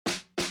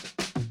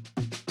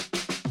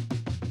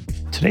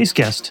Today's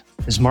guest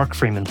is Mark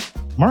Freeman.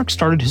 Mark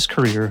started his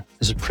career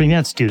as a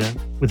pre-med student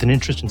with an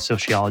interest in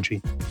sociology,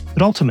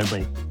 but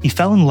ultimately, he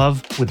fell in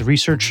love with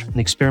research and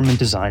experiment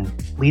design,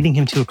 leading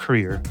him to a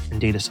career in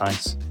data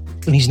science.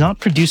 When he's not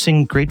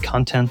producing great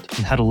content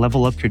on how to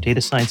level up your data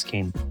science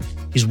game,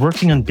 he's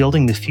working on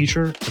building the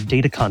future of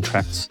data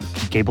contracts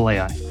at Gable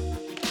AI.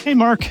 Hey,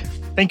 Mark.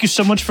 Thank you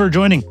so much for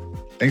joining.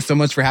 Thanks so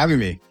much for having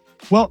me.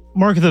 Well,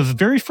 Mark, the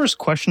very first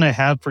question I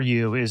have for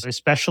you is,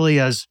 especially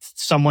as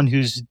someone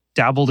who's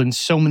dabbled in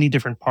so many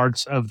different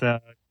parts of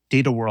the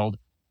data world,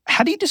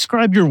 how do you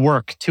describe your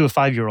work to a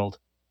 5-year-old?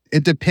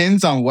 It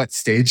depends on what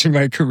stage of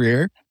my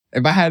career.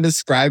 If I had to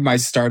describe my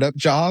startup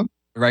job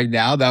right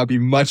now, that would be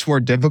much more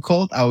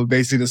difficult. I would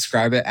basically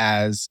describe it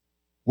as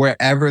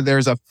wherever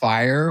there's a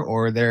fire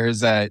or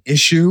there's an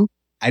issue,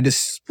 I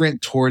just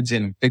sprint towards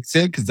it and fix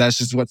it because that's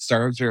just what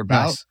startups are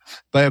about. Nice.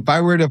 But if I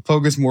were to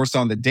focus more so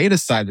on the data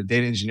side, the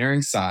data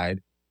engineering side,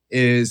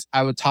 is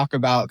I would talk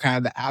about kind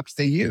of the apps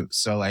they use.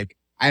 So like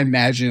I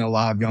imagine a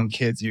lot of young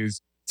kids use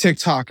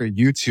TikTok or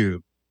YouTube.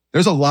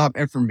 There's a lot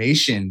of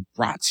information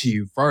brought to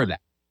you for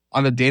that.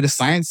 On the data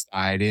science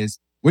side is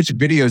which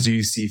videos do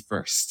you see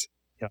first?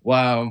 Yeah.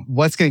 Well,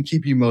 what's going to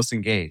keep you most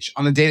engaged?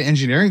 On the data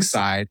engineering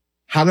side,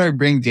 how do I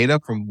bring data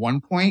from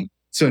one point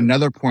to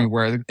another point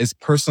where it's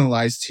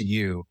personalized to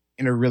you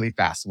in a really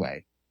fast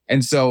way?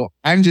 And so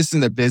I'm just in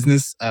the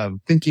business of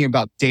thinking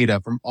about data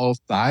from all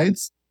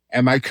sides.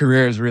 And my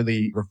career has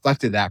really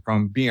reflected that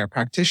from being a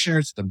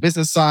practitioner to the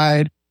business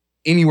side,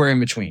 anywhere in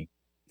between.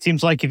 It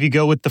seems like if you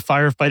go with the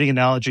firefighting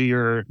analogy,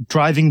 you're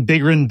driving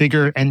bigger and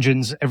bigger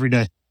engines every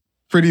day.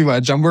 Pretty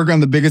much. I'm working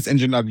on the biggest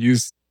engine I've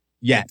used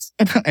yet.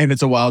 And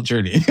it's a wild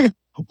journey.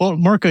 Well,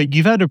 Mark,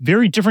 you've had a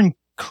very different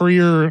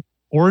career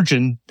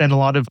origin than a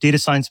lot of data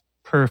science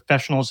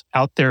professionals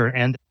out there.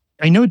 And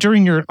I know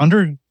during your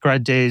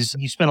undergrad days,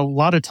 you spent a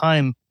lot of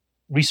time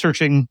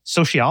researching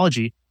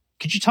sociology.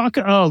 Could you talk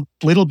a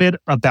little bit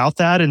about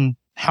that and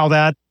how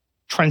that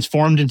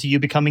transformed into you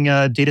becoming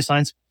a data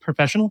science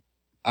professional?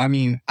 I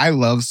mean, I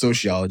love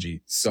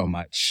sociology so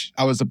much.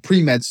 I was a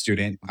pre-med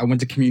student. I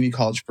went to community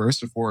college first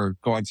before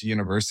going to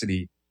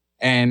university.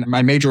 And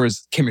my major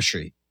was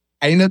chemistry.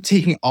 I ended up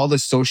taking all the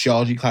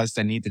sociology classes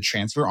I need to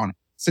transfer on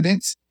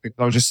accident because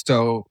I was just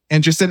so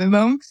interested in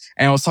them.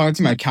 And I was talking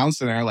to my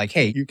counselor and they're like,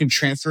 hey, you can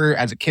transfer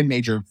as a chem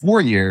major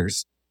 4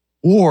 years,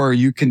 or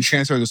you can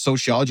transfer the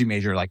sociology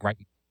major like right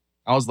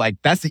now. I was like,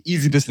 that's the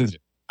easy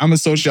decision. I'm a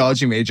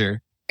sociology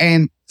major.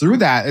 And through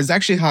that is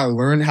actually how I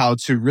learned how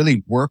to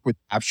really work with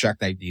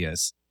abstract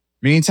ideas.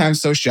 Many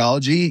times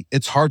sociology,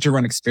 it's hard to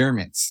run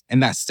experiments in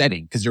that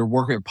setting because you're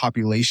working with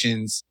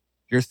populations.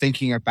 You're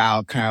thinking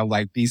about kind of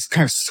like these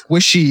kind of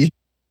squishy,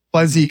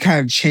 fuzzy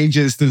kind of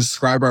changes to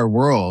describe our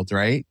world,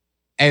 right?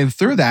 And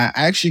through that,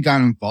 I actually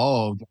got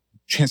involved,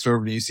 transferred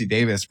over to UC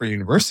Davis for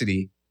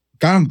university,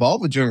 got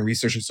involved with doing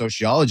research in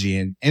sociology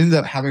and ended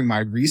up having my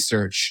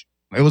research.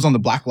 It was on the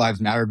Black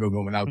Lives Matter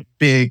movement, that was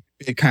big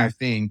kind of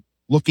thing,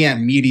 looking at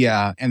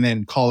media and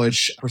then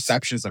college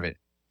perceptions of it.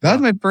 That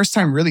was my first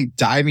time really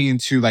diving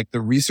into like the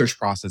research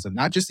process of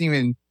not just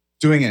even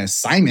doing an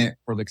assignment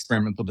for the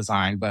experimental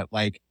design, but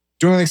like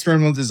doing the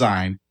experimental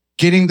design,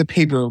 getting the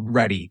paper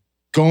ready,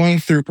 going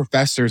through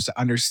professors to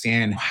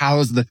understand how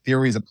does the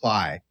theories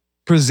apply,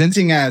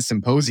 presenting at a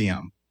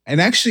symposium, and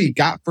actually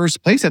got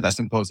first place at that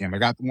symposium. I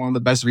got one of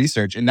the best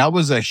research. And that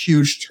was a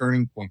huge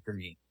turning point for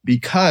me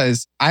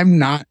because I'm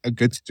not a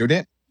good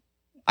student.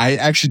 I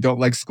actually don't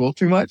like school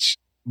too much,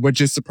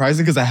 which is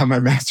surprising because I have my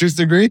master's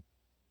degree.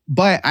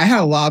 But I had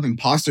a lot of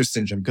imposter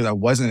syndrome because I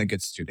wasn't a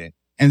good student.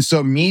 And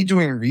so me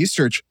doing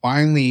research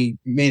finally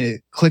made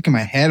it click in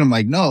my head. I'm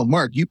like, no,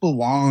 Mark, you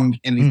belong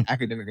in these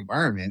academic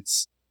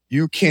environments.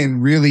 You can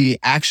really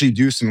actually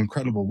do some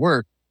incredible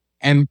work.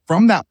 And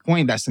from that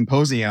point, that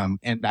symposium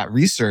and that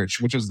research,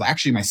 which was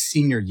actually my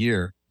senior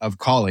year of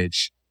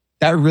college,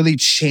 that really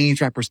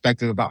changed my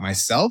perspective about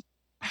myself,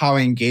 how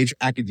I engage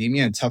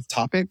academia and tough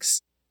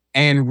topics,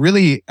 and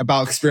really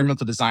about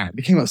experimental design. I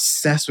became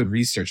obsessed with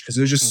research because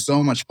it was just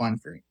so much fun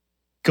for me.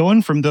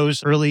 Going from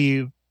those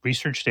early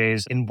research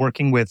days and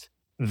working with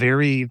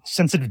very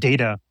sensitive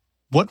data,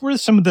 what were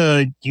some of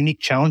the unique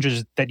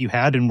challenges that you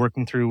had in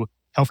working through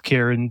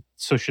healthcare and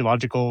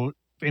sociological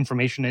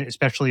information,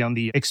 especially on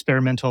the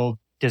experimental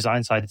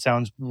design side? It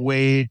sounds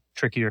way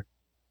trickier.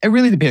 It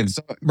really depends.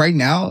 So right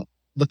now,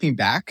 looking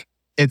back,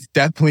 it's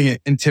definitely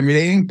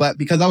intimidating, but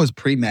because I was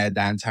pre-med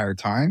that entire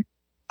time,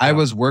 I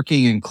was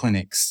working in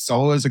clinics.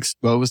 So I was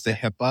exposed to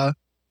HIPAA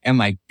and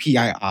like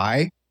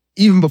PII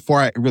even before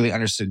I really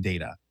understood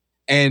data.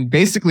 And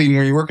basically,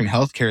 when you work in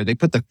healthcare, they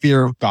put the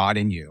fear of God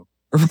in you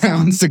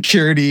around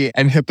security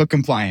and HIPAA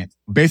compliance.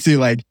 Basically,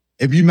 like,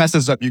 if you mess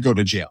this up, you go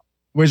to jail,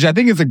 which I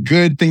think is a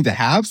good thing to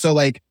have. So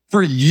like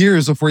for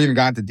years before I even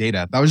got to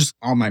data, that was just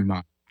on my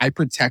mind. I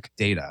protect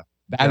data.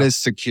 That is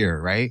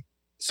secure, right?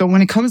 So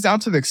when it comes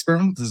down to the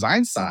experimental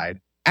design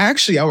side,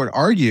 actually, I would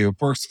argue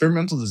for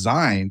experimental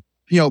design,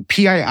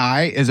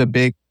 PII is a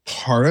big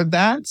part of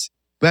that,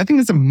 but I think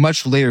it's a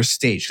much later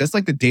stage. That's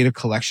like the data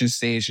collection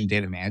stage and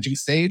data managing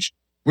stage.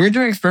 When you're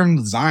doing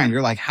experimental design,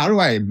 you're like, how do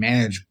I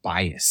manage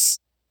bias?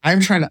 I'm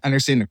trying to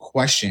understand the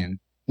question.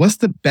 What's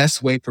the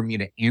best way for me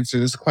to answer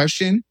this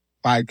question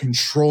by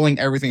controlling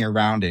everything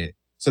around it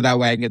so that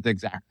way I can get the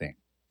exact thing?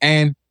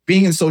 And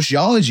being in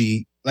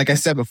sociology, like I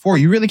said before,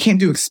 you really can't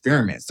do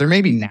experiments. There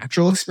may be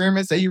natural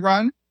experiments that you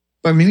run,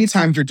 but many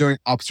times you're doing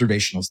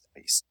observational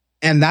studies.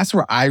 And that's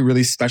where I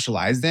really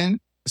specialized in,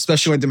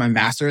 especially when I did my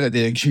master's. I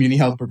did in community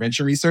health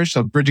prevention research,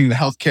 so bridging the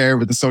healthcare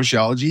with the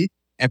sociology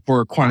and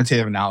for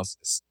quantitative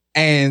analysis.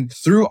 And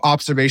through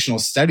observational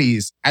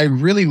studies, I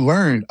really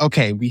learned,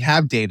 okay, we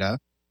have data.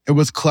 It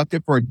was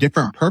collected for a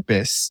different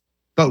purpose,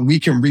 but we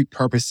can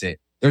repurpose it.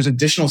 There's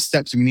additional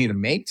steps we need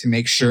to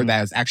make sure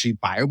that it's actually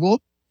viable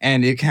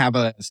and it can have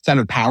a set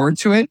of power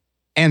to it.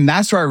 And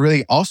that's where I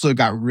really also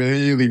got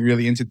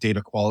really into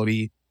data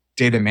quality,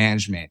 data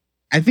management.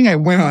 I think I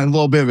went on a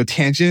little bit of a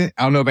tangent.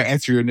 I don't know if I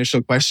answered your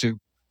initial question.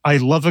 I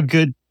love a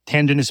good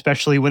tangent,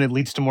 especially when it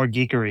leads to more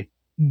geekery.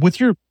 With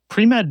your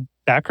pre-med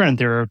background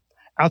there,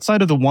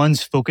 outside of the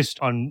ones focused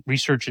on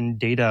research and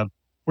data,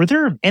 were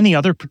there any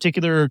other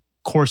particular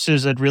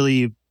courses that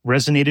really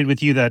resonated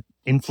with you that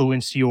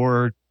influenced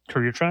your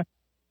career track?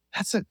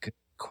 That's a good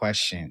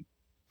question.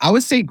 I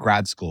would say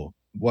grad school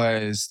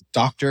was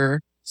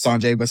Dr.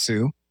 Sanjay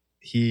Basu.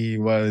 He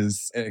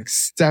was an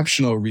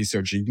exceptional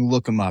researcher. You can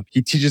look him up.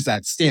 He teaches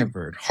at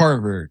Stanford,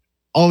 Harvard,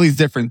 all these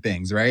different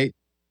things, right?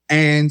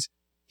 And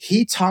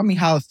he taught me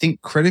how to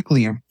think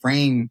critically and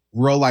frame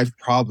real life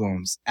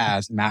problems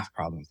as math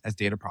problems, as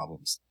data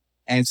problems.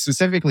 And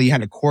specifically, he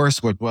had a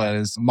course which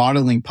was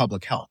modeling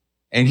public health.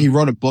 And he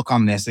wrote a book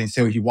on this. And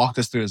so he walked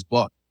us through his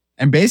book.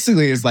 And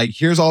basically it's like,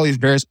 here's all these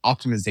various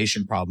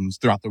optimization problems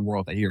throughout the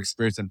world that you're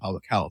experiencing in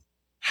public health.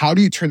 How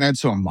do you turn that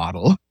into a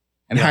model?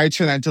 And how do you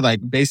turn that into like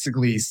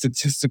basically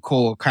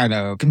statistical kind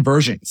of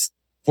conversions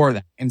for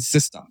that in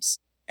systems?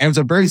 And it was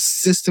a very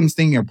systems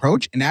thinking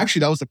approach. And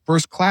actually that was the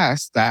first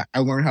class that I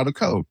learned how to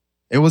code.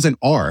 It was in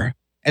R.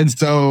 And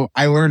so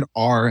I learned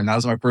R and that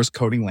was my first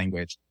coding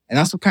language. And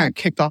that's what kind of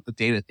kicked off the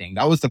data thing.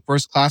 That was the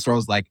first class where I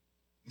was like,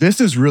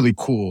 this is really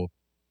cool.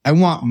 I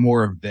want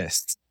more of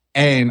this.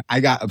 And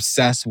I got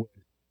obsessed with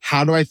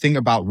how do I think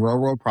about real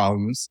world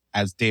problems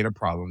as data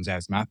problems,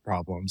 as math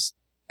problems?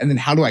 And then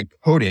how do I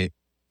code it?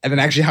 And then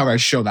actually how do I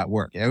show that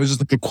work? And it was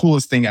just like the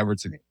coolest thing ever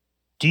to me.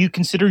 Do you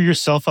consider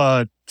yourself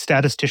a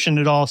statistician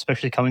at all,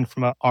 especially coming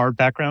from an R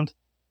background?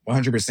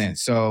 100%.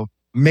 So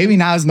maybe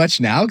not as much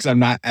now because I'm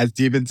not as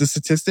deep into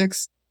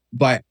statistics,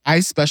 but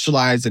I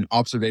specialize in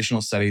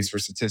observational studies for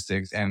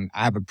statistics and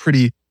I have a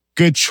pretty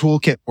good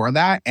toolkit for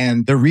that.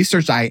 And the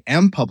research I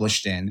am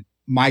published in,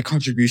 my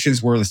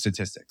contributions were the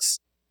statistics.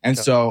 And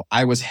so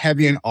I was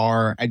heavy in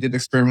R. I did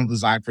experimental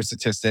design for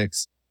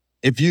statistics.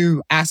 If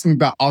you ask me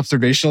about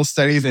observational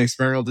studies and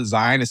experimental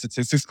design and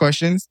statistics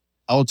questions,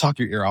 I will talk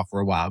your ear off for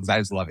a while because I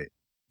just love it.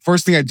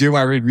 First thing I do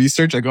when I read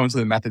research, I go into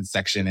the methods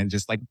section and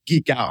just like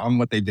geek out on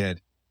what they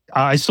did.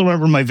 I still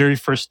remember my very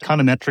first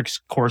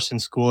econometrics course in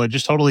school. It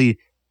just totally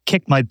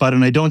kicked my butt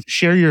and I don't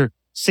share your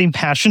same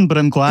passion, but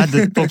I'm glad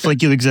that folks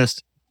like you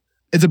exist.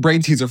 It's a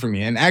brain teaser for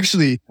me. And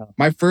actually,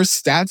 my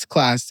first stats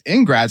class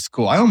in grad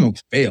school, I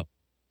almost failed.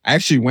 I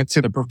actually went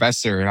to the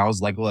professor and I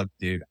was like, look,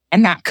 dude,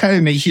 I'm not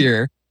cutting it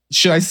here.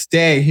 Should I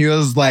stay? He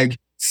was like,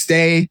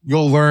 stay,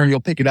 you'll learn,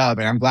 you'll pick it up.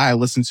 And I'm glad I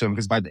listened to him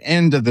because by the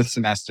end of the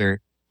semester,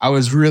 I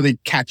was really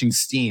catching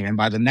steam. And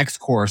by the next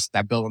course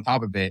that built on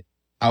top of it,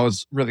 I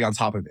was really on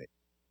top of it.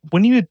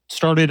 When you had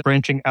started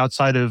branching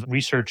outside of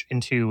research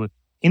into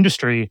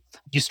industry,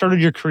 you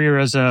started your career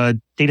as a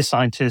data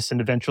scientist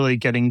and eventually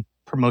getting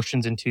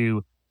promotions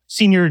into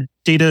senior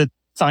data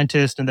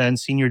scientist and then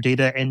senior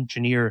data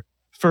engineer.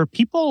 For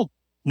people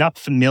not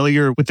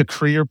familiar with the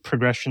career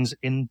progressions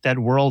in that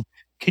world,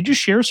 could you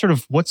share sort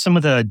of what some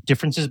of the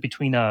differences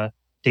between a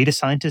data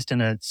scientist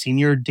and a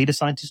senior data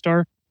scientist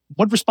are?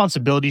 What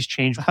responsibilities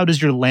change? How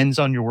does your lens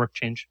on your work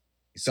change?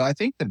 So I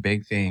think the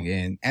big thing,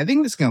 and I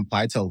think this can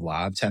apply to a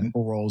lot of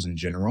technical roles in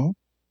general.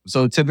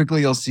 So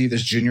typically you'll see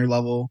this junior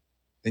level,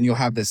 then you'll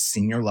have this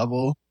senior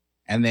level,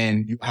 and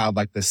then you have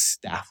like the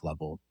staff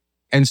level.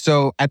 And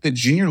so at the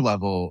junior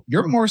level,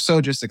 you're more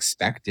so just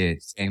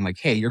expected saying like,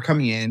 hey, you're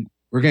coming in,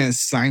 we're going to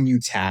assign you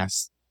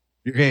tasks.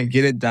 You're going to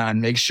get it done.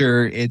 Make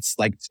sure it's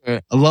like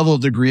to a level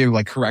of degree of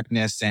like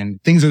correctness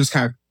and things are just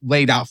kind of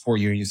laid out for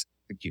you and you just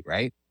execute,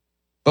 right?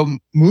 But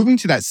moving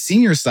to that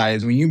senior side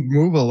is when you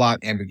move a lot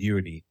of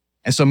ambiguity.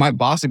 And so my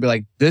boss would be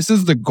like, this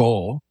is the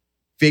goal,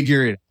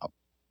 figure it out.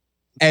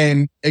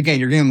 And again,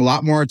 you're getting a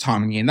lot more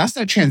autonomy. And that's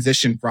that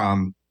transition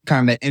from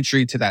kind of the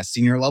entry to that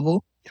senior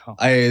level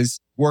is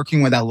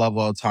working with that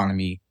level of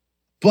autonomy.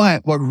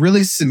 But what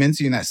really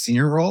cements you in that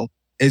senior role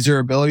is your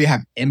ability to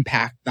have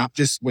impact, not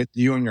just with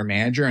you and your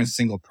manager and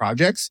single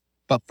projects,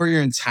 but for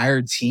your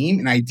entire team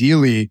and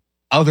ideally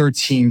other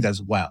teams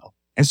as well.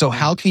 And so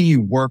how can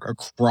you work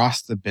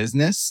across the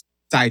business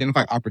to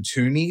identify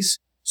opportunities,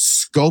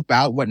 scope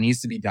out what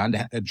needs to be done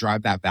to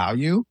drive that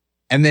value,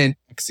 and then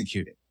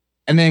execute it?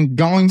 And then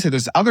going to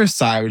this other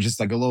side, which is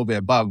like a little bit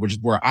above, which is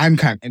where I'm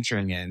kind of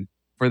entering in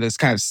for this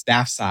kind of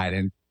staff side.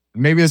 And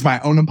maybe it's my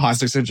own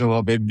imposter syndrome a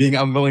little bit, being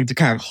unwilling to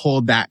kind of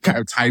hold that kind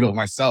of title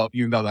myself,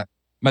 even though that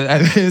but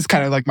that is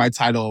kind of like my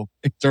title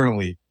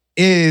externally,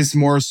 is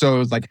more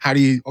so like, how do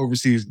you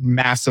oversee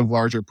massive,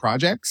 larger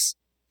projects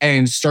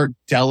and start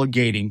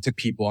delegating to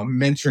people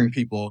and mentoring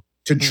people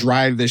to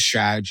drive this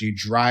strategy,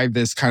 drive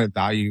this kind of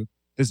value,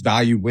 this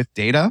value with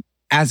data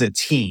as a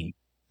team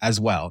as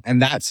well.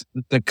 And that's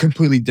the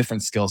completely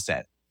different skill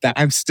set that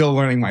I'm still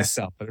learning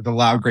myself. But there's a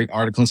lot of great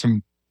articles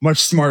from much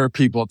smarter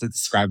people to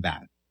describe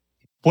that.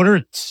 What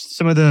are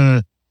some of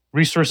the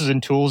resources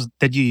and tools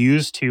that you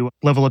use to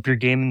level up your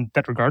game in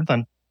that regard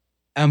then?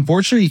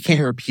 Unfortunately, you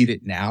can't repeat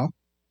it now,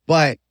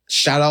 but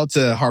shout out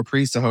to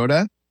Harpreet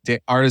Sahota, the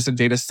Artist of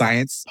Data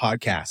Science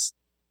podcast.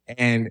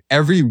 And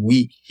every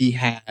week he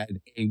had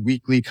a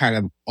weekly kind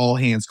of all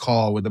hands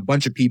call with a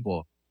bunch of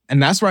people.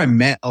 And that's where I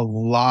met a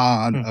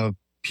lot of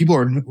people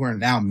who are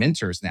now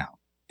mentors now.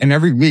 And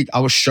every week I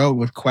was showed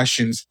with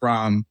questions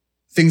from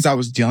things I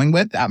was dealing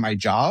with at my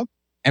job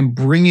and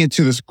bring it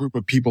to this group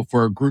of people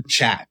for a group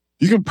chat.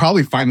 You can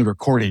probably find the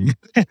recording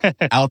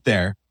out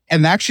there.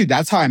 And actually,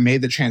 that's how I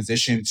made the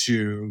transition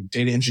to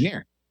data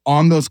engineering.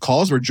 On those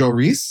calls were Joe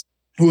Reese,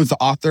 who was the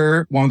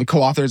author, one of the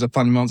co-authors of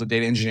Fundamentals of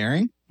Data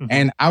Engineering.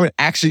 And I would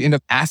actually end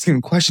up asking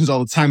him questions all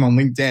the time on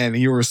LinkedIn, and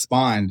he would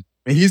respond.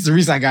 And he's the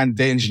reason I got into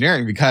data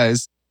engineering,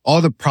 because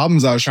all the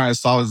problems I was trying to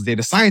solve as a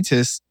data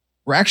scientist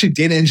were actually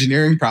data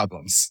engineering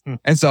problems.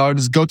 And so I would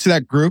just go to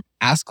that group,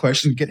 ask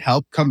questions, get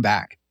help, come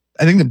back.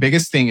 I think the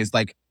biggest thing is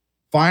like,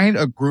 find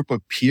a group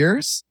of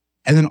peers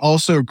and then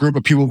also a group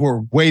of people who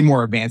are way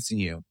more advanced than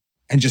you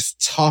and just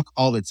talk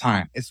all the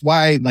time. It's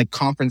why like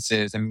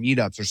conferences and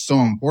meetups are so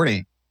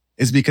important,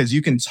 is because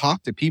you can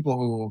talk to people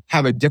who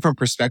have a different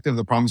perspective of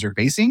the problems you're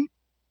facing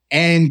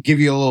and give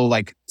you a little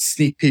like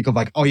sneak peek of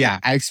like, oh yeah,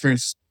 I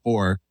experienced this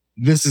before.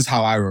 This is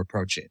how I would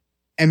approach it.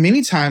 And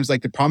many times,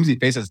 like the problems you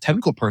face as a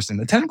technical person,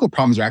 the technical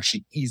problems are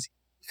actually easy.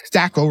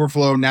 Stack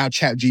Overflow, now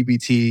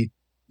ChatGPT,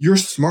 you're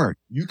smart.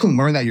 You can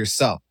learn that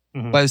yourself.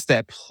 But it's the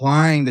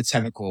applying the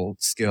technical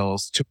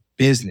skills to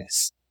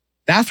business.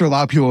 That's where a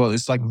lot of people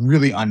is like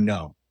really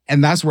unknown.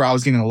 And that's where I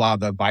was getting a lot of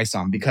the advice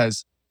on,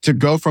 because to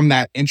go from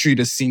that entry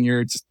to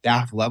senior to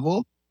staff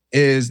level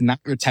is not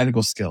your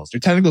technical skills. Your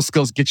technical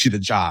skills get you the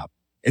job.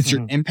 It's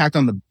your impact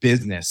on the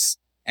business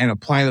and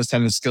applying those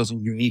technical skills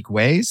in unique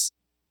ways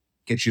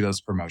get you those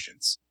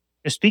promotions.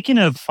 Speaking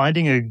of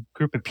finding a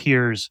group of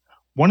peers,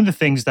 one of the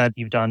things that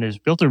you've done is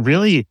built a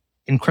really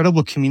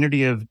incredible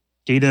community of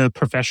data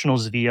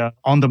professionals via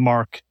On the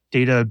Mark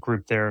data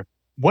group there.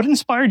 What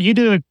inspired you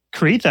to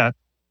create that?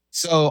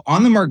 So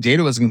On the Mark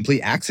data was a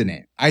complete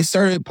accident. I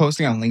started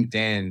posting on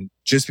LinkedIn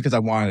just because I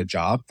wanted a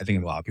job. I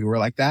think a lot of people were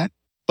like that.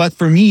 But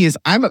for me, is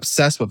I'm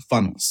obsessed with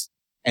funnels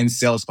and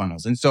sales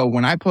funnels. And so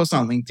when I post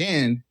on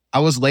LinkedIn, I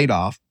was laid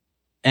off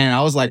and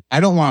I was like, I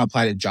don't want to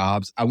apply to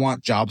jobs. I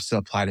want jobs to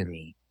apply to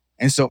me.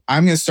 And so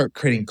I'm going to start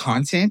creating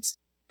content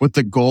with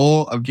the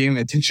goal of getting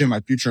the attention of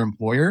my future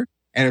employer.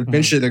 And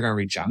eventually they're going to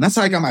reach out. And that's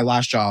how I got my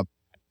last job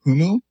at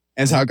Humu. And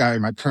that's how I got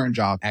my current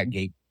job at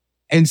Gable.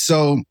 And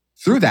so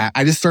through that,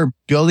 I just started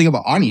building up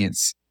an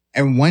audience.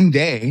 And one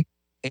day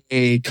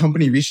a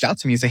company reached out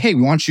to me and said, hey,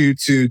 we want you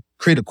to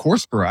create a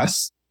course for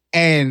us.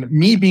 And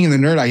me being the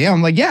nerd I am,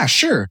 I'm like, yeah,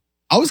 sure.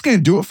 I was going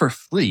to do it for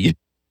free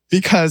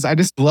because I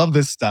just love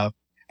this stuff.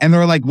 And they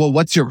were like, well,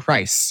 what's your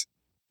price?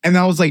 And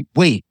I was like,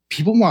 wait,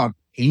 people want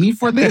to pay me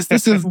for this?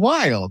 This is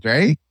wild,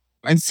 right?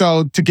 And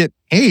so to get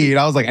paid,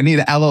 I was like, I need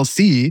an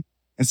LLC.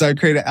 And so I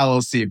created an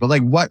LLC. But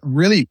like what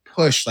really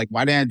pushed, like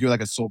why didn't I do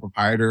like a sole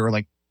proprietor, or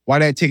like why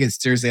did I take it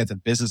seriously as a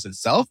business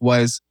itself,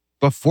 was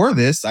before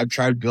this, I've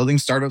tried building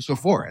startups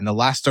before. And the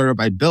last startup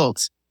I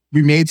built,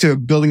 we made to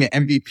building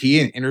an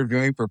MVP and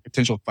interviewing for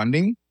potential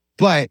funding.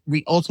 But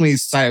we ultimately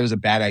decided it was a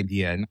bad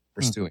idea and not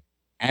pursue it.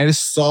 And I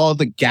just saw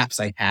the gaps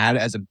I had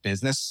as a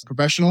business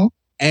professional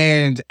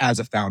and as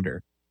a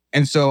founder.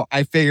 And so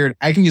I figured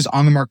I can use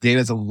On the Mark data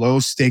as a low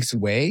stakes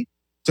way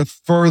to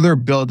further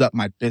build up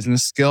my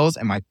business skills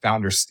and my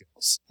founder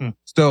skills.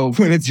 So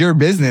when it's your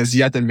business,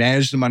 you have to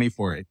manage the money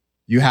for it.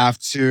 You have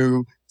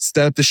to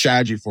set up the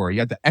strategy for it. You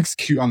have to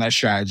execute on that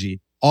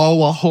strategy, all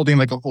while holding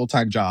like a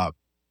full-time job.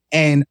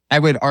 And I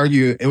would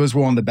argue it was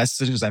one of the best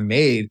decisions I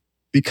made,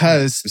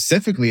 because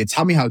specifically it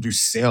taught me how to do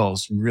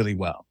sales really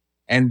well.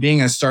 And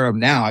being a startup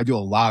now, I do a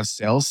lot of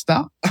sales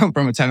stuff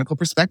from a technical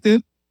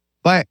perspective,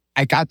 but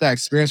I got that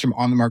experience from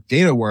On the Mark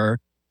data where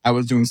I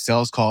was doing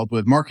sales calls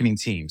with marketing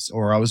teams,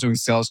 or I was doing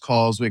sales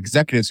calls with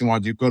executives who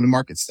want to do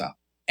go-to-market stuff.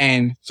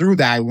 And through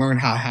that, I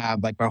learned how to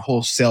have like my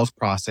whole sales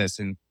process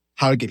and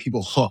how to get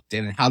people hooked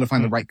and how to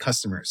find the right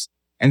customers.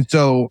 And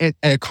so it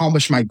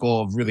accomplished my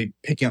goal of really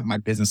picking up my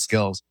business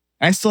skills.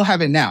 And I still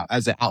have it now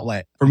as an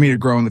outlet for me to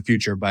grow in the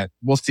future, but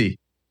we'll see.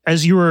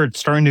 As you were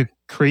starting to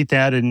create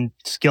that and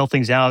scale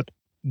things out,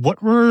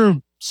 what were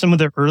some of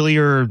the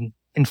earlier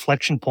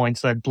inflection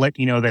points that let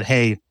you know that,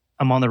 hey,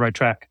 I'm on the right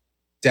track?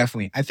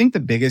 Definitely. I think the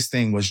biggest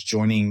thing was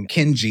joining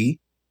Ken G,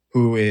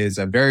 who is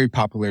a very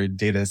popular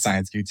data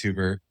science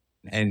YouTuber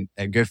and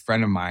a good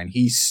friend of mine.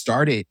 He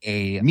started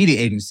a media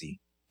agency,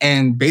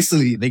 and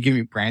basically they give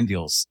you brand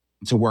deals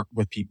to work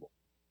with people.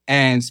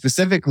 And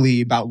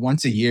specifically, about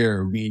once a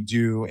year, we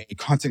do a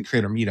content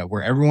creator meetup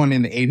where everyone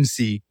in the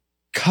agency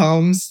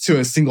comes to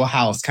a single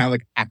house, kind of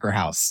like a hacker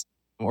house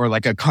or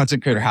like a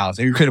content creator house.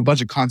 And we create a bunch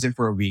of content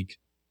for a week.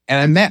 And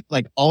I met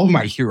like all of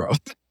my heroes.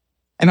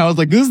 And I was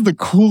like, this is the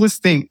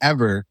coolest thing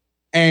ever.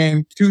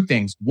 And two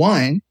things.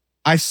 One,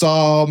 I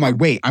saw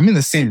I'm in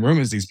the same room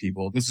as these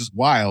people. This is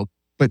wild.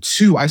 But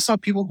two, I saw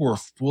people who are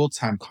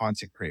full-time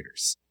content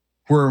creators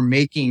who are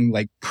making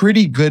like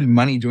pretty good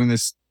money doing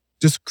this,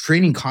 just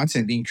creating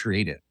content, being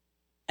creative.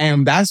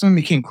 And that's when it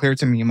became clear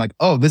to me. I'm like,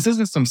 oh, this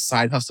isn't some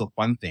side hustle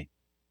fun thing.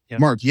 Yeah.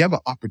 Mark, you have an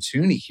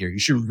opportunity here. You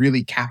should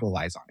really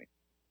capitalize on it.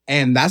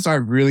 And that's when I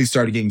really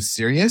started getting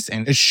serious.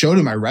 And it showed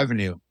in my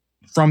revenue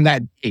from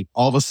that date.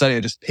 All of a sudden,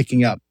 it just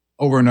picking up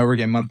over and over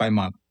again, month by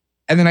month.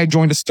 And then I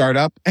joined a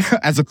startup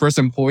as a first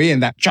employee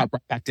and that dropped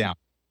right back down.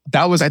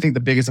 That was, I think, the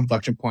biggest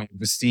inflection point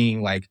was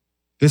seeing like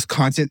this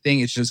content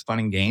thing is just fun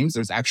and games.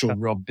 There's actual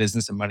real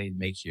business and money to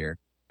make here.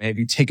 And if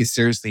you take it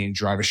seriously and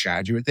drive a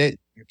strategy with it,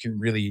 you can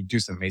really do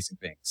some amazing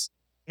things.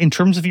 In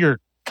terms of your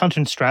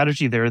content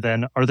strategy there,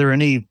 then, are there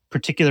any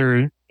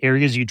particular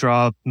areas you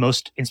draw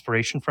most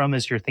inspiration from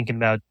as you're thinking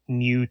about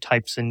new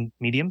types and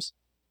mediums?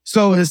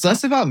 So it's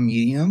less about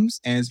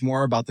mediums and it's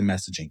more about the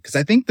messaging. Because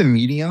I think the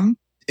medium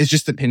is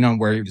just depending on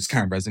where you just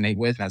kind of resonate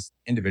with as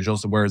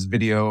individuals, so whereas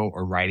video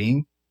or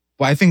writing.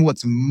 But I think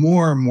what's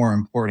more and more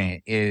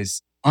important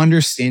is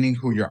understanding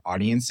who your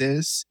audience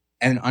is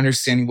and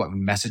understanding what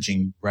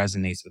messaging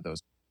resonates with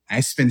those. I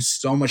spend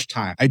so much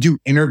time. I do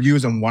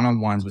interviews and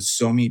one-on-ones with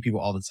so many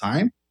people all the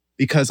time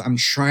because I'm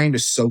trying to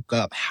soak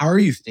up. How are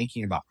you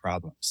thinking about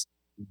problems?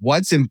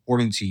 What's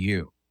important to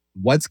you?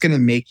 What's going to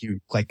make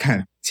you like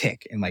kind of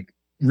tick and like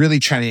really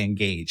try to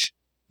engage?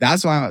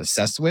 That's what I'm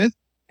obsessed with.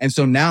 And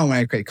so now when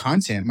I create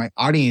content, my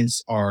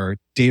audience are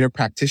data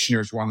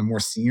practitioners who are on the more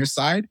senior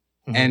side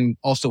and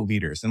also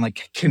leaders and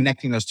like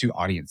connecting those two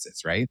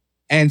audiences, right?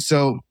 And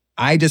so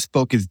I just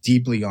focus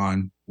deeply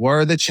on what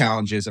are the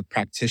challenges of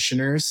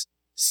practitioners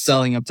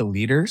selling up to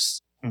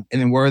leaders? And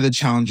then what are the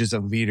challenges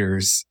of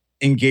leaders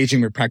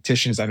engaging with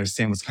practitioners to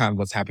understand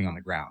what's happening on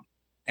the ground?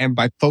 And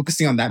by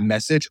focusing on that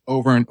message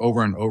over and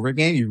over and over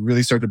again, you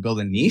really start to build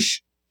a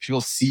niche.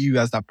 People see you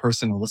as that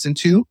person to listen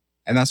to.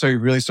 And that's why you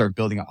really start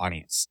building an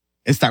audience.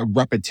 It's that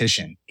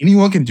repetition.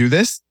 Anyone can do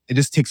this. It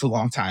just takes a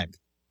long time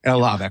and a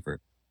lot of effort.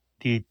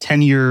 The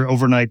 10-year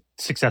overnight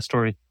success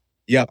story.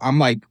 Yep. I'm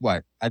like,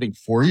 I think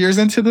 4 years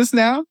into this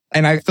now.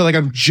 And I feel like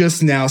I'm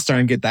just now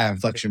starting to get that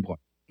inflection point.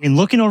 In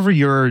looking over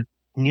your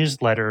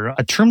newsletter,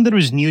 a term that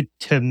was new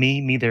to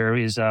me there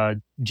is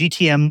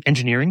GTM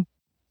engineering.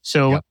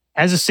 So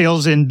as a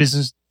sales and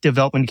business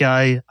development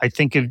guy, I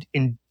think of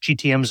in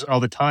GTMs all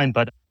the time,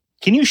 but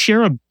can you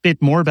share a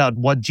bit more about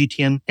what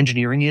GTM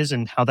engineering is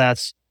and how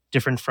that's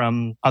different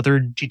from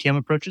other GTM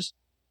approaches?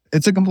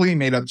 It's a completely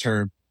made up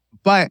term,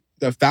 but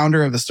the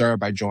founder of the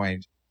startup I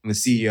joined, the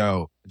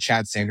CEO,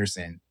 Chad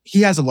Sanderson,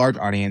 he has a large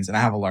audience and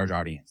I have a large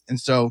audience. And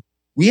so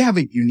we have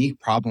a unique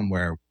problem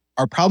where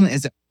our problem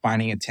isn't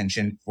finding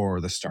attention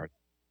for the startup.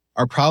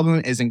 Our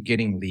problem isn't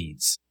getting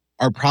leads.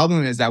 Our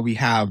problem is that we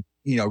have,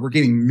 we're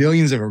getting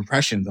millions of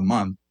impressions a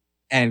month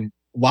and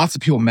lots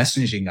of people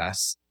messaging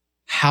us.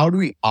 How do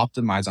we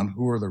optimize on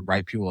who are the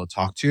right people to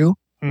talk to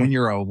when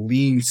you're a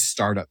lean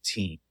startup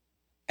team?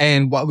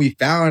 And what we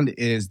found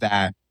is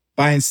that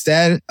by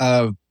instead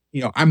of,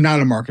 I'm not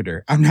a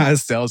marketer, I'm not a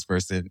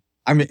salesperson,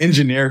 I'm an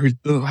engineer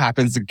who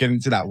happens to get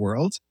into that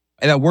world.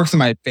 And that works in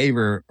my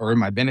favor or in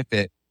my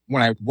benefit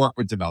when I work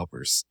with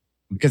developers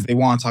because they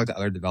want to talk to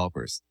other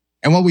developers.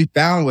 And what we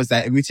found was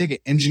that if we take an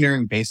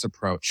engineering-based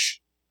approach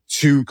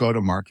to go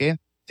to market,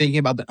 thinking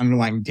about the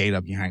underlying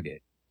data behind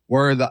it, what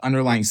are the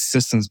underlying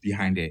systems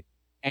behind it,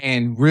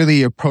 and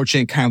really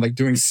approaching kind of like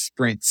doing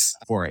sprints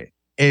for it,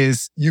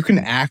 is you can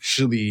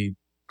actually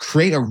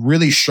create a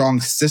really strong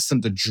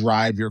system to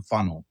drive your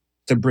funnel,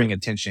 to bring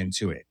attention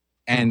to it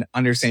and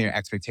understand your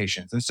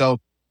expectations. And so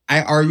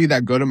I argue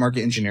that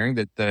go-to-market engineering,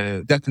 that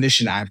the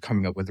definition I'm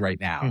coming up with right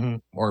now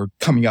or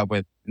coming up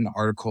with in the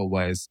article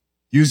was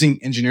using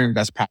engineering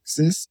best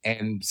practices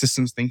and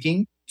systems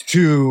thinking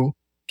to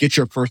get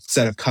your first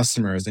set of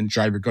customers and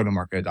drive your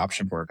go-to-market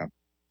adoption for a company.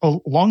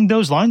 Along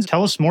those lines,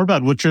 tell us more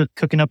about what you're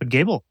cooking up at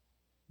Gable.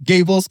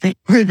 Gable's been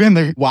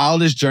the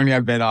wildest journey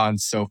I've been on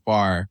so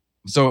far.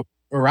 So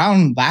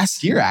around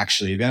last year,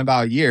 actually, been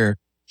about a year,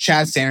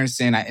 Chad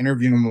Sanderson, I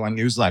interviewed him in my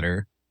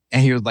newsletter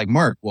and he was like,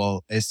 Mark,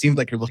 well, it seems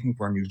like you're looking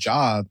for a new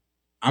job.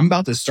 I'm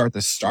about to start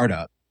this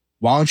startup.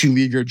 Why don't you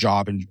leave your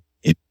job?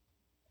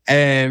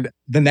 And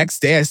the next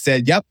day I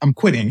said, yep, I'm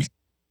quitting.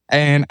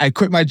 And I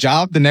quit my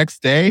job the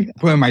next day,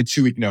 put in my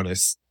 2-week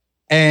notice.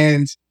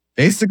 And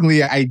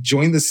basically I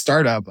joined the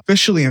startup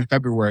officially in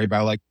February by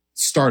like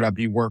startup,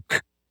 you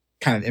work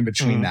kind of in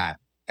between that.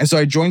 And so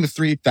I joined the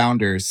 3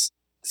 founders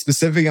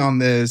specifically on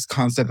this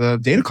concept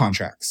of data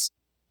contracts,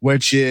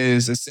 which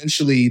is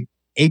essentially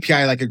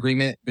API-like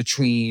agreement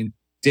between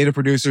data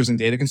producers and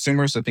data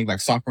consumers. So think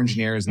like software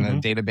engineers in the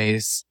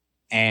database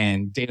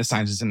and data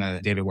scientists in the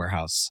data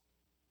warehouse.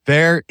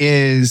 There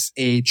is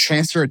a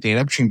transfer of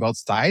data between both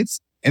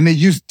sides and they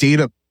use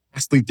data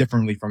vastly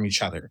differently from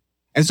each other.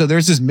 And so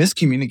there's this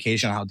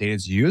miscommunication on how data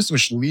is used,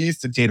 which leads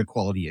to data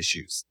quality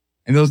issues.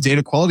 And those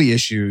data quality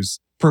issues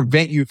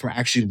prevent you from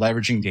actually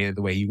leveraging data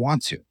the way you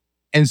want to.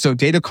 And so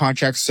data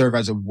contracts serve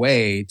as a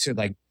way to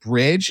like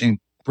bridge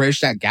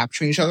that gap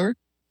between each other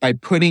by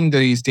putting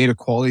these data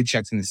quality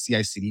checks in the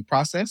CI/CD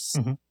process,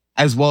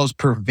 as well as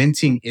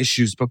preventing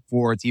issues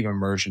before it's even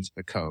merged into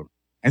the code.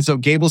 And so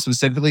Gable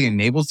specifically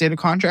enables data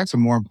contracts, but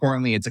more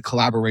importantly, it's a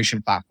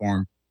collaboration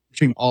platform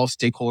between all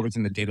stakeholders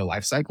in the data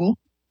lifecycle.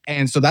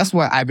 And so that's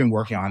what I've been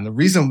working on. The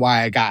reason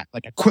why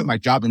I quit my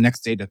job the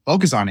next day to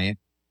focus on it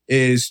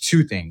is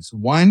two things.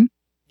 One,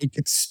 I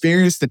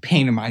experienced the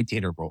pain of my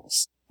data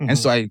roles. And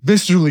so I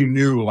viscerally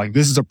knew like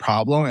this is a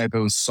problem. If it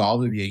was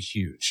solved, it'd be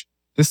huge.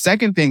 The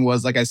second thing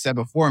was, like I said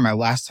before, my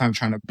last time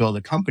trying to build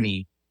a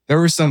company, there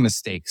were some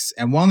mistakes.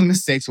 And one of the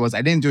mistakes was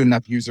I didn't do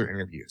enough user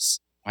interviews.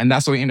 And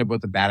that's why we ended up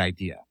with a bad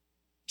idea.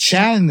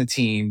 Chad and the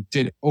team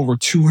did over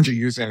 200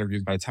 user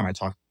interviews by the time I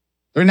talked.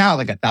 They're now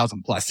like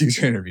 1,000 plus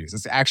user interviews.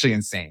 It's actually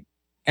insane.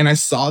 And I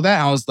saw that.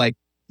 And I was like,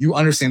 you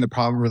understand the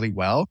problem really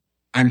well.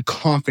 I'm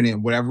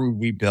confident whatever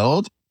we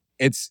build,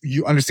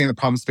 you understand the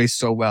problem space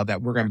so well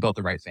that we're going to build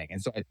the right thing. And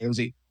so it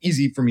was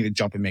easy for me to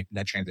jump and make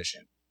that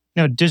transition.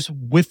 Now,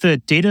 with the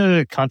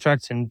data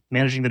contracts and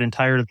managing that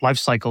entire life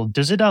cycle,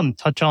 does it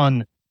touch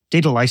on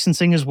data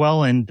licensing as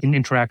well and in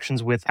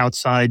interactions with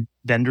outside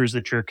vendors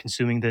that you're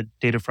consuming the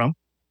data from?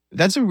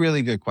 That's a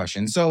really good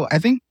question. So I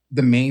think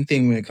the main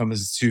thing when it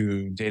comes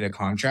to data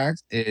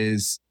contracts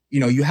is,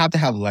 you have to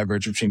have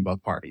leverage between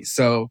both parties.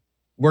 So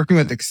working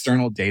with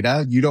external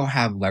data, you don't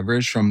have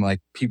leverage from like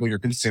people you're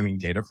consuming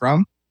data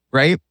from,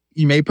 right?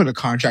 You may put a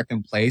contract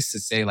in place to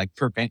say like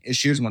prevent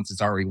issues once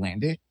it's already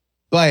landed,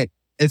 but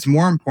it's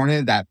more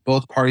important that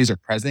both parties are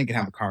present and can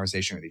have a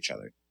conversation with each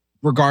other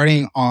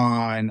regarding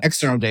on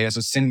external data.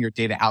 So sending your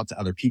data out to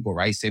other people,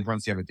 right? Say for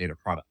instance, you have a data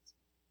product.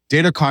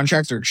 Data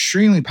contracts are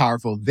extremely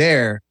powerful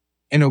there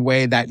in a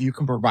way that you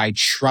can provide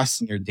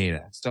trust in your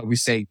data. So we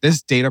say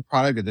this data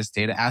product or this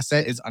data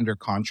asset is under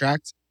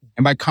contract.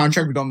 And by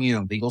contract, we don't mean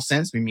in a legal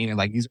sense. We mean in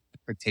like these are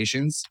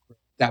expectations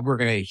that we're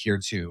going to adhere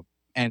to.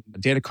 And the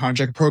data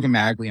contract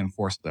programmatically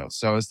enforce those.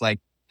 So it's like,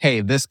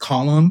 hey, this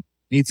column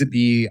needs to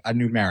be a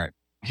numeric.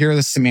 Here are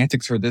the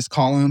semantics for this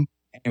column,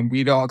 and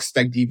we don't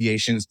expect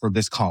deviations for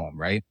this column,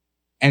 right?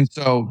 And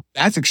so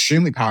that's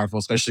extremely powerful,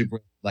 especially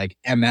with like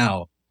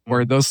ML,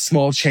 where those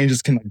small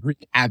changes can like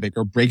wreak havoc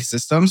or break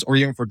systems or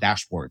even for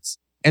dashboards.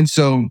 And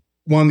so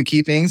one of the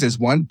key things is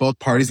one, both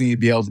parties need to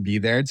be able to be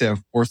there to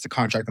enforce the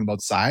contract on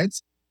both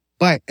sides.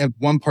 But if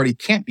one party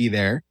can't be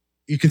there,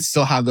 you can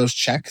still have those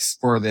checks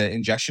for the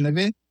ingestion of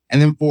it. And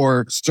then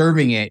for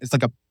serving it, it's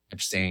like a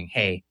saying,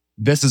 hey,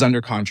 this is under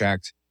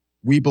contract.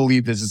 We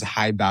believe this is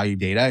high value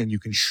data and you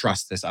can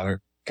trust this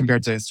other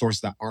compared to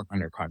sources that aren't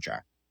under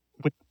contract.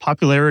 With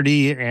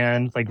popularity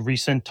and like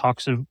recent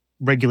talks of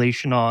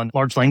regulation on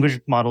large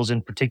language models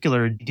in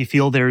particular, do you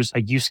feel there's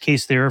a use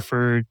case there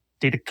for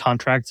data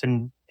contracts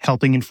and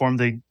helping inform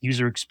the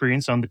user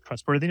experience on the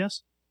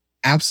trustworthiness?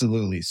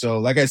 Absolutely. So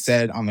like I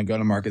said, on the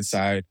go-to-market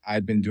side,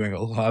 I've been doing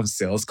a lot of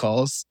sales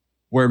calls,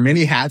 wear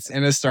many hats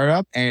in a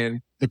startup.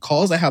 And the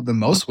calls I have the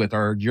most with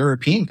are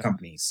European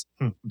companies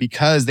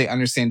because they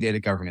understand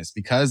data governance,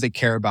 because they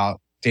care about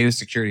data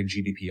security and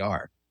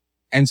GDPR.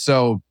 And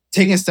so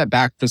taking a step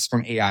back just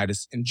from AI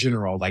just in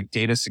general, like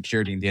data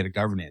security and data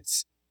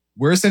governance,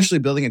 we're essentially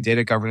building a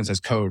data governance as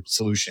code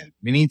solution.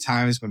 Many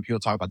times when people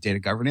talk about data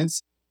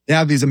governance, they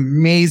have these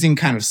amazing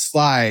kind of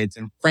slides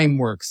and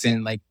frameworks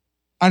and like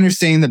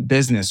understanding the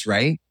business,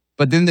 right?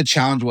 But then the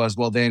challenge was,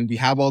 well, then we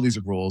have all these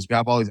rules, we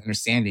have all these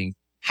understanding.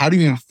 How do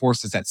you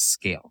enforce this at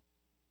scale?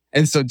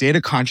 And so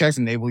data contracts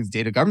enable these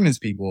data governance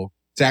people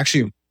to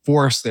actually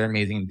enforce their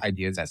amazing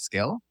ideas at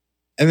scale.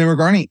 And then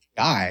regarding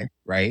AI,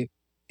 right,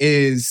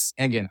 is,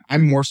 again,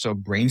 I'm more so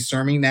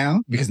brainstorming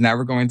now because now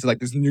we're going to like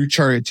this new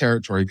charted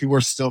territory. People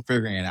are still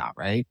figuring it out,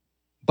 right?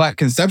 But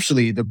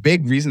conceptually, the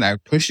big reason that I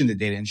pushed into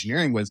data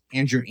engineering was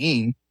Andrew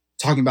Ng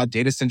talking about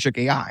data-centric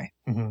AI,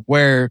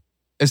 where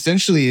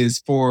essentially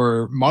is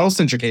for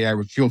model-centric AI,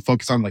 which you'll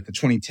focus on like the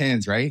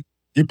 2010s, right?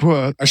 You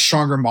put a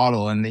stronger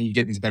model and then you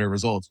get these better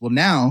results. Well,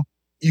 now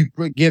you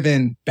put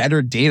given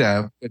better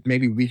data with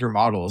maybe weaker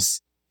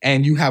models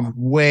and you have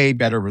way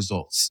better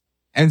results.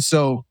 And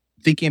so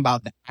thinking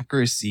about the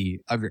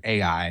accuracy of your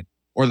AI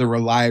or the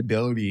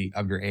reliability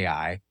of your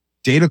AI,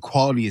 data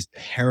quality is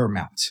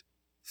paramount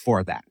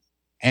for that.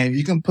 And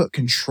you can put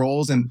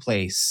controls in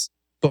place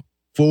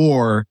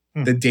before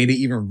the data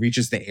even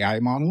reaches the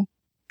AI model.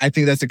 I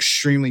think that's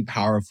extremely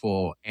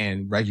powerful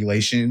in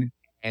regulation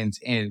and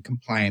in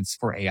compliance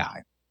for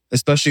AI,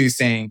 especially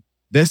saying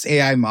this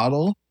AI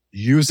model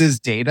uses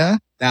data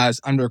that is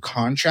under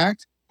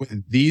contract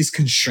with these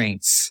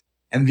constraints.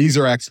 And these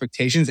are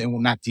expectations and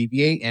will not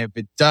deviate. And if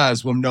it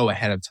does, we'll know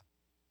ahead of time.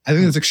 I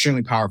think that's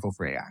extremely powerful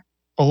for AI.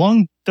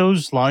 Along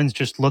those lines,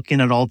 just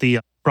looking at all the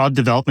broad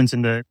developments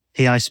in the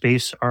AI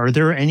space, are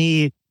there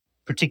any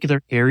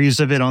particular areas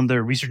of it on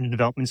the research and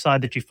development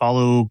side that you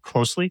follow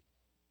closely?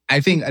 I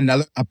think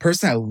a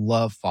person I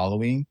love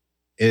following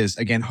is,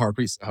 again,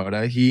 Harpreet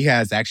Sahota. He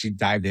has actually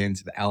dived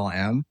into the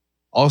LLM.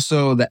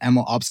 Also, the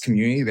ML Ops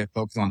community, they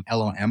focus on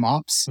LLM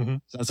Ops. Mm-hmm.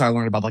 So that's how I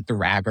learned about like the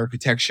RAG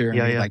architecture and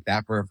things like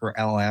that for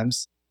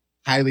LLMs.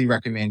 Highly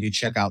recommend you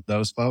check out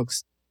those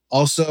folks.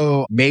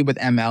 Also,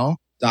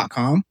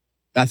 madewithml.com.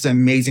 That's an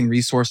amazing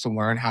resource to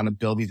learn how to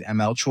build these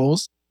ML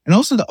tools. And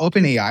also the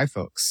OpenAI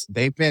folks.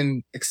 They've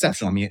been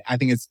exceptional. I mean, I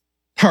think it's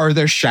part of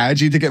their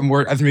strategy to get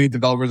as many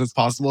developers as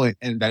possible and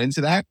embed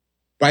into that.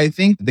 But I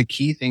think the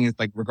key thing is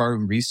like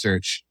regarding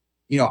research,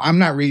 I'm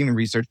not reading the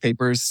research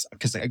papers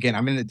because again,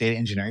 I'm in the data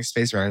engineering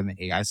space rather than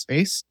the AI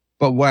space.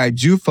 But what I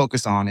do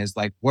focus on is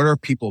like, what are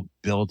people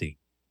building?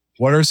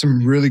 What are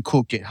some really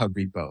cool GitHub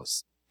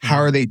repos? How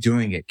are they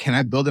doing it? Can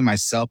I build it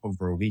myself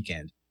over a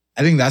weekend?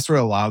 I think that's where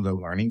a lot of the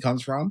learning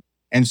comes from.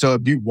 And so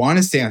if you want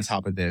to stay on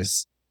top of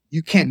this,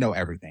 you can't know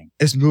everything.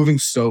 It's moving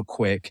so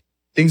quick.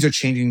 Things are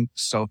changing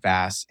so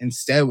fast.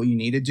 Instead, what you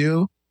need to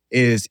do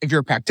is, if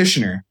you're a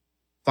practitioner,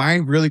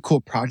 find really cool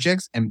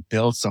projects and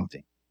build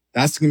something.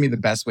 That's going to be the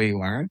best way to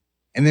learn.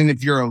 And then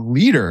if you're a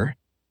leader,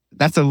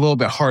 that's a little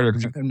bit harder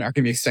because I'm not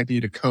going to be expecting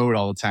you to code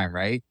all the time,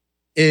 right?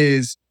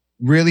 Is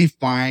really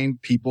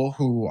find people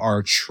who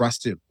are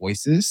trusted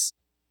voices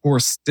who are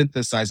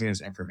synthesizing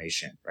this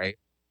information, right?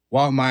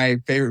 One of my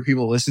favorite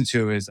people to listen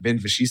to is Ben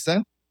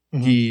Vashista.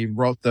 Mm-hmm. He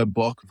wrote the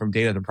book From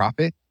Data to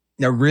Profit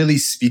that really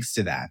speaks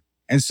to that.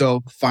 And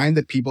so find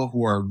the people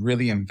who are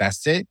really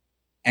invested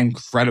and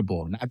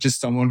credible, not just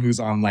someone who's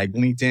on like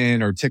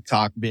LinkedIn or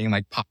TikTok being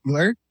like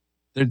popular.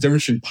 There's a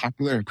difference between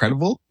popular and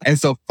credible. And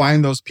so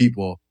find those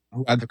people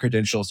who have the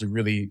credentials to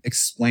really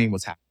explain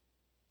what's happening.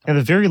 And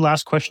the very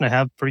last question I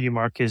have for you,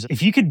 Mark, is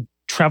if you could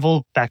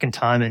travel back in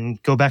time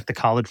and go back to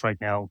college right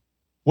now,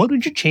 what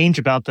would you change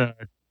about the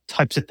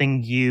types of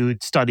things you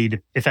studied,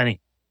 if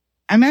any?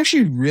 I'm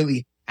actually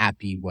really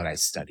happy what I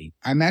studied.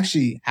 I'm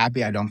actually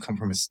happy I don't come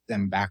from a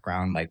STEM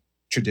background, like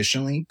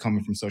traditionally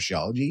coming from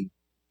sociology,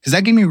 because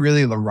that gave me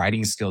really the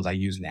writing skills I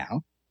use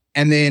now.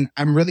 And then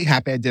I'm really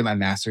happy I did my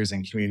master's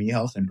in community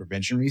health and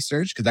prevention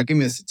research, because that gave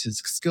me the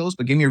statistics skills,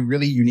 but gave me a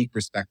really unique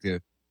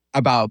perspective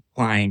about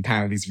applying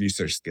kind of these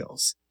research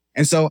skills.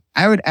 And so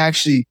I would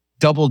actually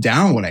double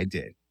down what I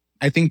did.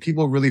 I think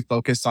people really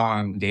focus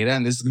on data,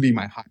 and this is going to be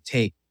my hot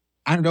take.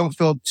 I don't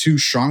feel too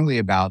strongly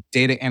about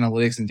data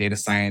analytics and data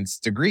science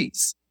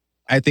degrees.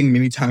 I think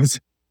many times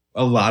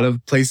a lot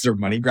of places are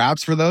money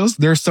grabs for those.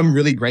 There are some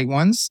really great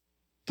ones,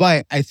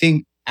 but I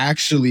think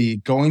actually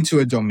going to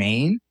a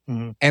domain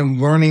and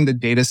learning the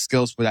data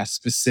skills for that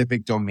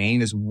specific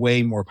domain is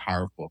way more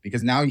powerful,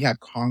 because now you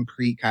have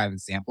concrete kind of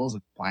examples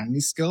of applying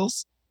these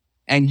skills,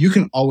 and you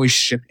can always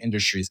shift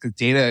industries because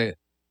data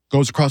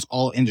goes across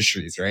all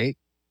industries, right?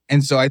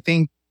 And so I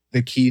think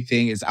the key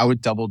thing is I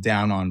would double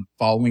down on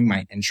following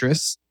my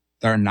interests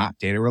that are not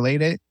data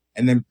related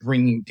and then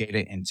bringing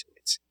data into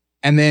it.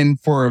 And then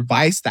for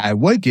advice that I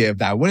would give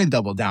that I wouldn't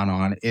double down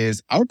on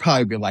is I would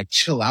probably be like,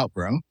 chill out,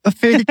 bro.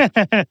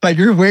 Like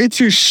you're way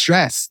too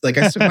stressed. Like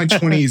I spent my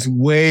 20s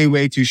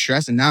way too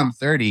stressed, and now I'm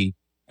 30.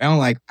 And I'm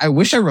like, I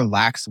wish I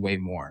relaxed way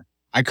more.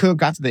 I could have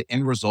got to the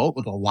end result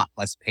with a lot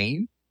less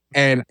pain.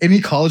 And any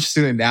college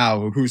student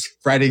now who's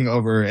fretting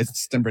over, it's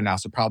December now,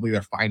 so probably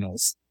their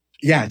finals.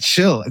 Yeah,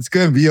 chill. It's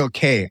going to be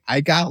okay.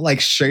 I got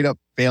like straight up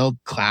failed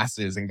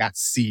classes and got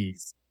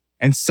C's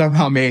and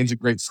somehow made it into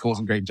great schools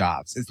and great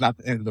jobs. It's not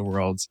the end of the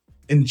world.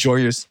 Enjoy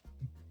your...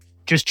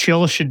 Just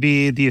chill should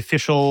be the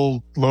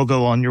official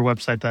logo on your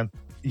website then.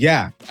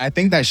 Yeah, I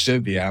think that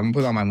should be. I'm going to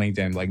put it on my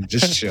LinkedIn, like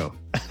just chill.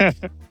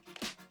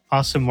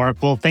 Awesome, Mark.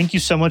 Well, thank you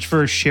so much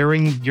for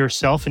sharing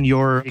yourself and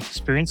your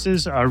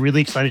experiences.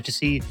 Really excited to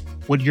see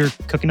what you're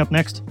cooking up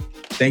next.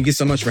 Thank you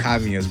so much for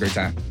having me. It was a great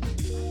time.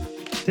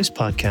 This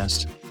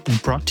podcast is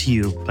brought to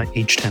you by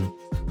H10.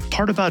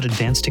 Part about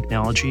advanced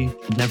technology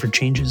that never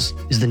changes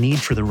is the need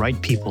for the right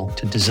people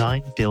to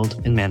design,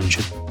 build, and manage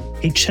it.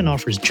 H10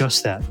 offers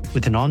just that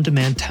with an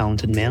on-demand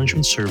talent and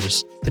management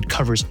service that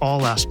covers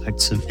all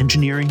aspects of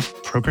engineering,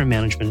 program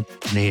management,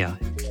 and AI.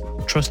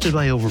 Trusted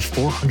by over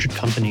 400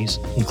 companies,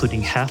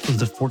 including half of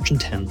the Fortune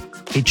 10,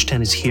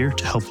 H10 is here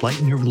to help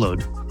lighten your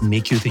load and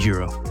make you the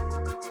hero.